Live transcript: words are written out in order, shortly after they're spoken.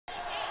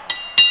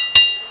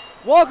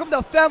Welcome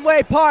to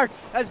Fenway Park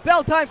as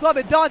Bell Time Club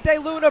and Dante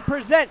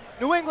present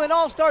New England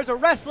All-Stars of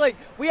Wrestling.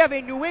 We have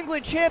a New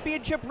England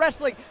Championship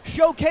Wrestling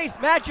showcase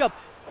matchup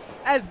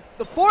as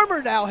the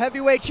former now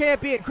heavyweight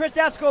champion Chris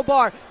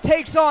Escobar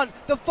takes on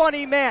the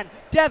funny man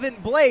Devin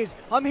Blaze.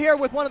 I'm here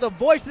with one of the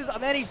voices of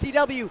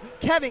NECW,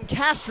 Kevin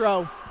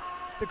Castro,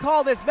 to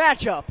call this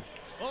matchup.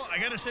 Well, I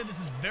gotta say this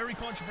is very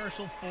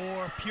controversial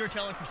for pure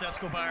talent Chris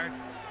Escobar.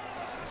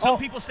 Some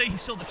people say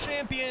he's still the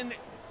champion.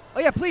 Oh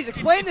yeah, please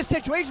explain this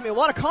situation to me. A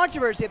lot of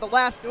controversy at the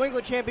last New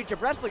England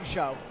Championship Wrestling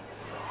show.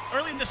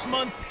 Early this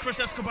month, Chris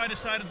Escobar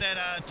decided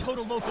that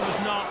Total Loco was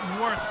not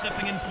worth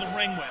stepping into the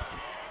ring with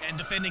and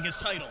defending his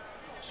title.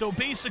 So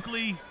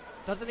basically...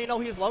 Doesn't he know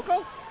he's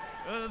Loco?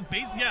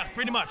 Yeah,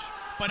 pretty much.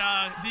 But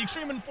the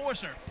Extreme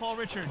Enforcer, Paul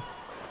Richard,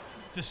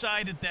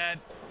 decided that,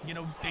 you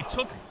know, they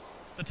took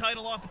the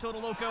title off of Total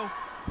Loco.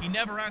 He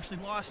never actually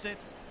lost it.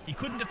 He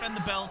couldn't defend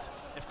the belt.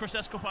 If Chris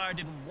Escobar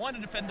didn't want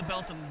to defend the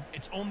belt, then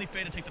it's only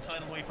fair to take the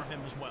title away from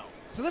him as well.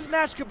 So this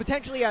match could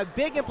potentially have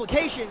big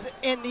implications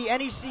in the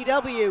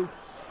NECW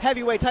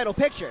heavyweight title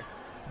picture.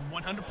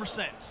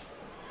 100%.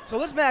 So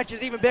this match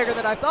is even bigger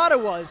than I thought it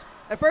was.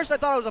 At first I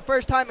thought it was a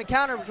first-time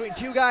encounter between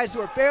two guys who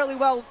are fairly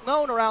well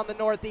known around the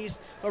Northeast,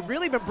 but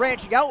really been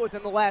branching out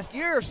within the last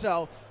year or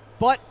so.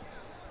 But,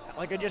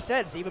 like I just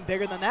said, it's even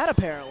bigger than that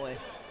apparently.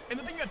 And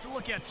the thing you have to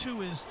look at,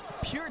 too, is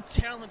pure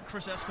talent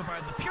Chris Escobar.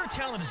 The pure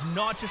talent is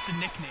not just a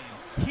nickname.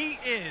 He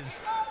is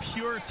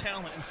pure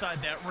talent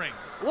inside that ring.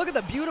 Look at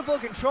the beautiful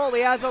control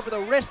he has over the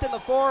wrist and the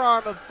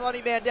forearm of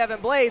funny man Devin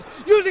Blaze,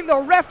 using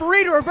the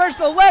referee to reverse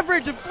the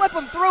leverage and flip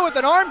him through with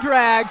an arm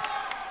drag.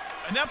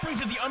 And that brings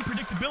you the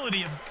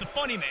unpredictability of the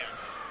funny man.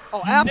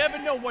 Oh, you never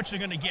know what you're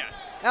going to get.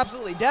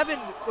 Absolutely. Devin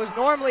was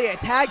normally a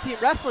tag team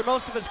wrestler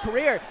most of his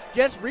career,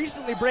 just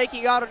recently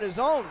breaking out on his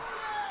own.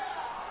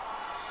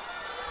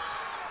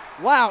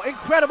 Wow,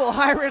 incredible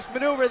high-risk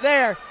maneuver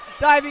there,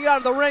 diving out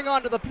of the ring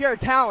onto the pure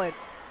talent.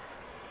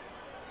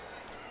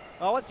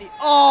 Oh, what's he?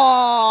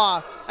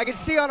 Oh, I can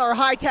see on our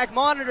high-tech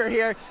monitor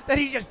here that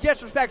he's just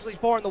disrespectfully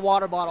pouring the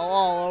water bottle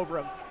all over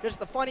him. Just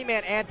the funny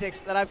man antics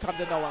that I've come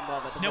to know and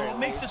love. Now, what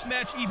makes this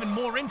match even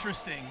more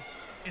interesting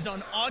is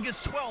on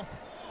August 12th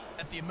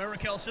at the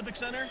Americal Civic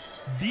Center,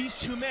 these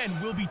two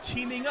men will be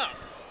teaming up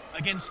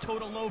against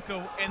Total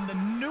Loco and the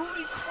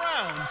newly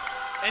crowned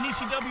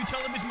NECW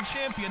television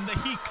champion, the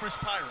Heat, Chris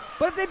Pyro.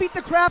 But if they beat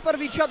the crap out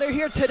of each other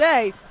here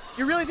today,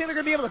 you really think they're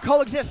going to be able to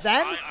coexist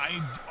then?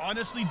 I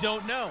honestly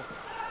don't know.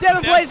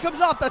 Devin Blaze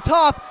comes off the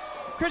top.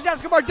 Chris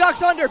Escobar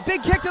ducks under.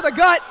 Big kick to the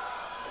gut.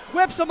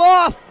 Whips him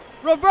off.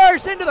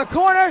 Reverse into the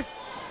corner.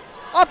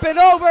 Up and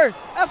over.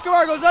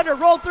 Escobar goes under.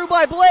 Rolled through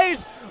by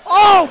Blaze.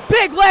 Oh,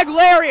 big leg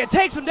lariat.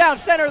 Takes him down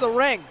center of the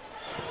ring.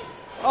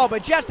 Oh,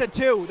 but just a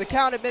two. The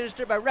count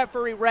administered by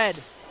referee Red.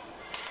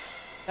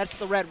 That's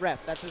the Red ref.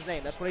 That's his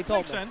name. That's what he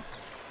told me. Makes sense.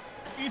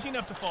 Easy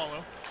enough to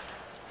follow.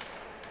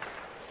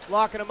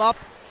 Locking him up.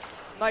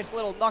 Nice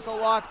little knuckle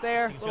lock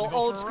there. He's little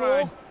old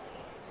school.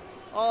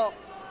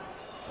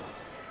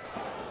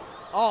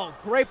 Oh,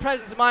 great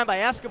presence of mind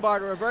by Escobar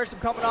to reverse him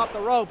coming off the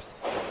ropes.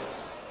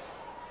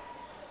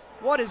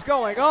 What is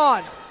going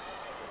on?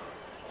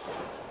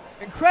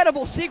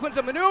 Incredible sequence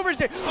of maneuvers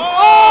here.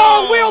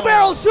 Oh,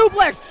 wheelbarrow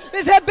suplex.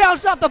 His head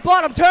bounced off the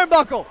bottom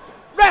turnbuckle.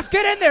 Ref,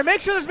 get in there.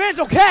 Make sure this man's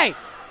okay.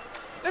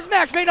 This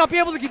match may not be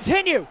able to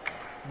continue.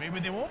 Maybe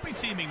they won't be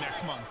teaming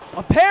next month.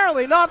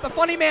 Apparently not. The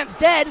funny man's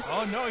dead.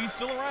 Oh, no, he's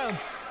still around.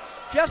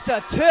 Just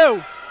a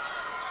two.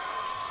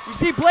 You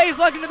see Blaze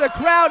looking to the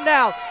crowd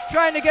now,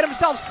 trying to get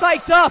himself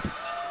psyched up.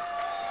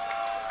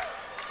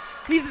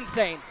 He's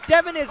insane.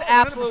 Devin is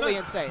absolutely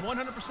insane.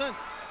 100%.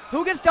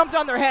 Who gets dumped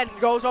on their head and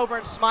goes over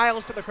and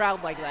smiles to the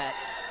crowd like that?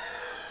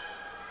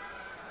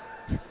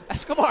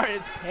 Escobar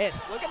is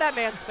pissed. Look at that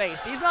man's face.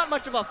 He's not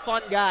much of a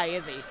fun guy,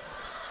 is he?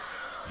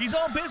 He's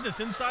all business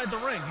inside the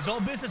ring. He's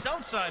all business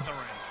outside the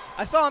ring.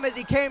 I saw him as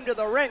he came to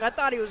the ring. I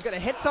thought he was going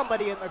to hit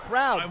somebody in the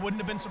crowd. I wouldn't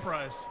have been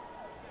surprised.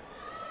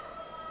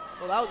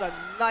 Well, that was a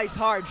nice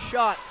hard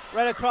shot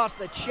right across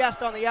the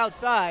chest on the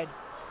outside.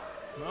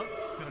 Well,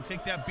 going to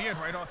take that beard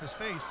right off his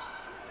face.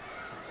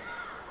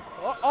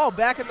 Oh,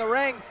 back in the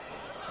ring.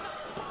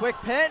 Quick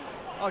pin.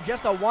 Oh,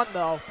 just a one,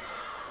 though.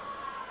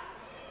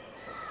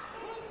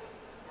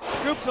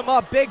 Scoops him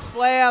up. Big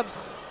slam.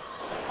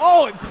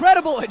 Oh,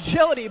 incredible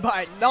agility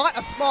by not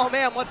a small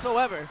man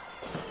whatsoever.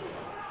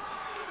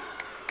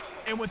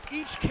 And with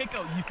each kick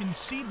out, you can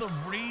see the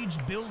rage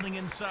building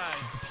inside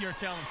the pure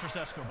talent Chris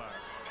Escobar.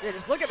 Yeah,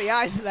 just look at the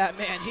eyes of that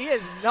man. He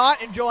is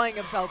not enjoying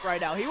himself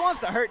right now. He wants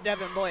to hurt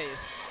Devin Blaze.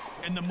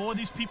 And the more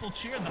these people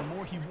cheer, the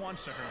more he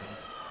wants to hurt him.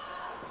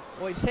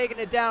 Well, he's taking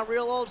it down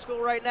real old school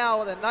right now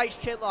with a nice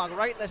chin lock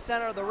right in the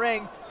center of the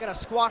ring. Gonna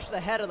squash the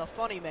head of the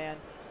funny man.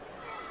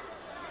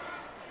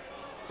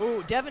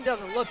 Ooh, Devin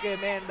doesn't look good,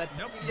 man. But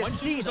nope. You Once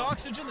just you lose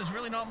oxygen, there's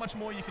really not much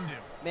more you can do.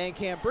 Man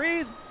can't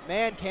breathe.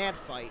 Man can't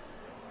fight.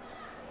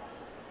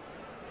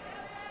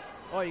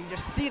 Oh, you can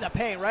just see the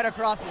pain right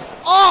across his...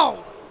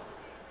 Oh!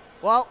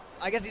 Well,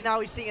 I guess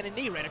he's seeing a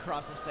knee right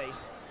across his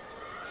face.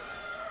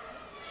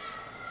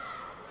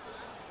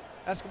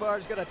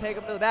 Escobar's going to take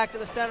him to the back to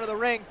the center of the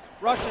ring.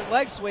 Russian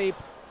leg sweep.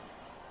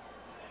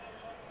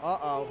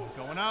 Uh-oh. He's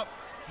going up.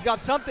 He's got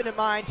something in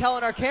mind,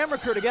 telling our camera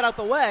crew to get out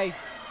the way.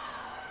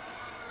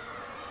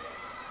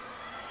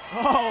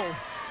 Oh,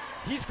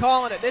 he's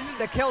calling it. This is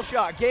the kill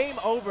shot. Game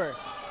over.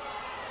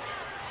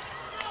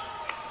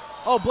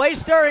 Oh, Blaze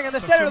stirring in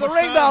the center of the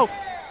ring, though.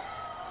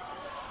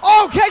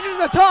 Oh, catches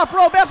the top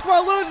rope.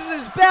 Escobar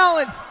loses his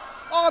balance.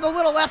 Oh, the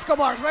little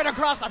Escobar's right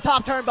across the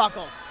top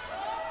turnbuckle.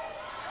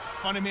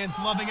 Funny man's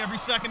loving every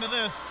second of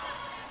this.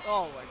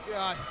 Oh, my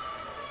God.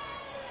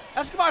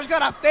 Escobar's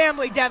got a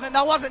family, Devin.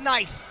 That wasn't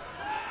nice.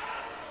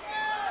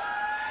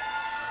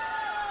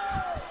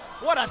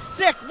 What a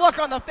sick look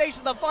on the face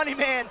of the funny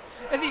man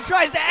as he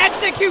tries to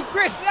execute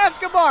Chris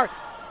Escobar.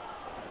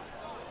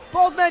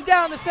 Both men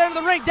down in the center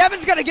of the ring.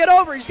 Devin's got to get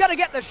over. He's got to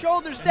get the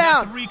shoulders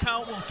down. That 3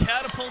 count will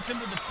catapult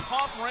him to the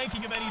top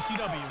ranking of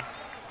NECW.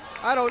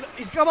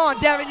 Come on,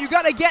 Devin. You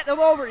got to get them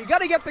over. You got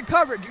to get the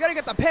coverage. You got to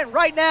get the pin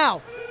right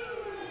now.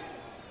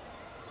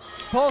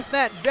 Both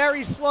men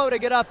very slow to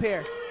get up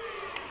here.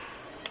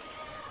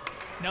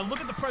 Now look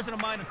at the present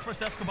of mind of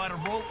Chris Escobar to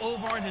roll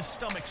over on his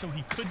stomach so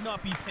he could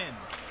not be pinned.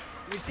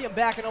 You see him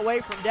backing away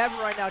from Devin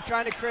right now,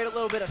 trying to create a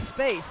little bit of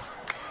space.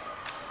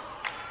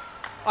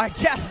 I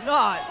guess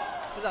not.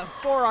 The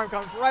forearm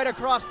comes right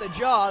across the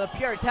jaw, the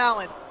pure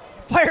talent.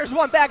 Fires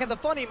one back at the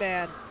funny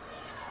man.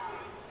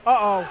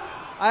 Uh-oh.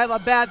 I have a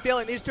bad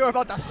feeling these two are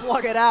about to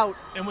slug it out.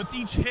 And with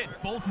each hit,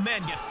 both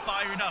men get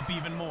fired up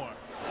even more.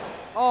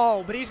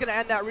 Oh, but he's going to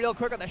end that real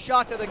quick with a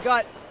shot to the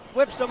gut.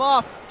 Whips him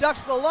off,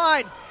 ducks the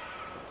line.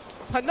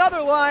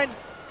 Another line.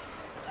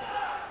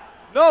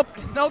 Nope,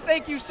 no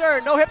thank you,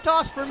 sir. No hip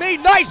toss for me.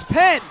 Nice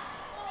pin.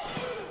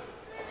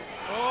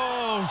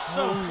 Oh,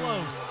 so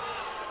close.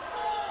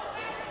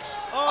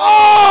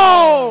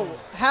 Oh!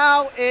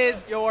 How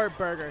is your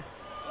burger?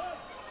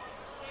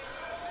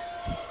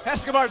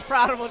 Escobar's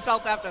proud of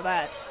himself after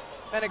that.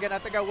 And again, I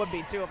think I would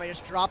be too if I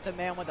just dropped a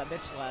man with a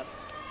bitch slap.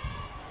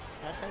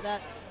 Did I say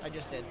that? I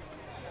just did.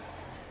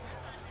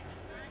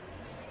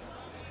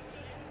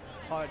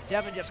 Oh,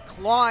 Devin just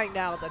clawing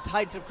now at the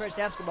tights of Chris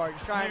Escobar,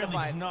 just trying to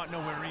find. He does not know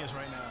where he is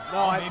right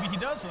now. No, maybe he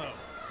does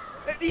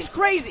though. He's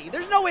crazy.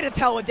 There's no way to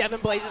tell what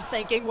Devin Blaze is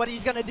thinking, what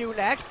he's gonna do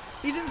next.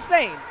 He's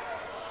insane.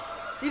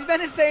 He's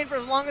been insane for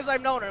as long as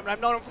I've known him, and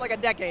I've known him for like a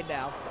decade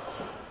now.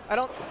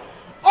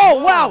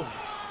 Oh, wow!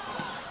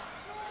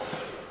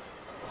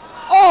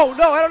 Oh,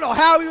 no, I don't know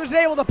how he was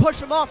able to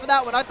push him off for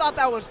that one. I thought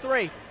that was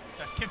 3.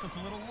 That kick was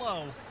a little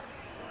low.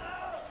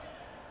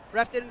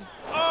 Ref didn't.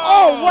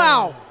 Oh,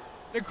 wow!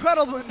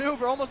 Incredible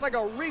maneuver, almost like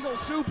a regal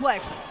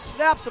suplex.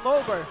 Snaps him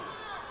over.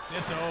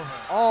 It's over.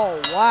 Oh,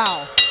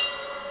 wow.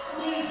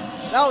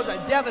 That was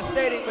a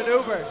devastating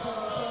maneuver.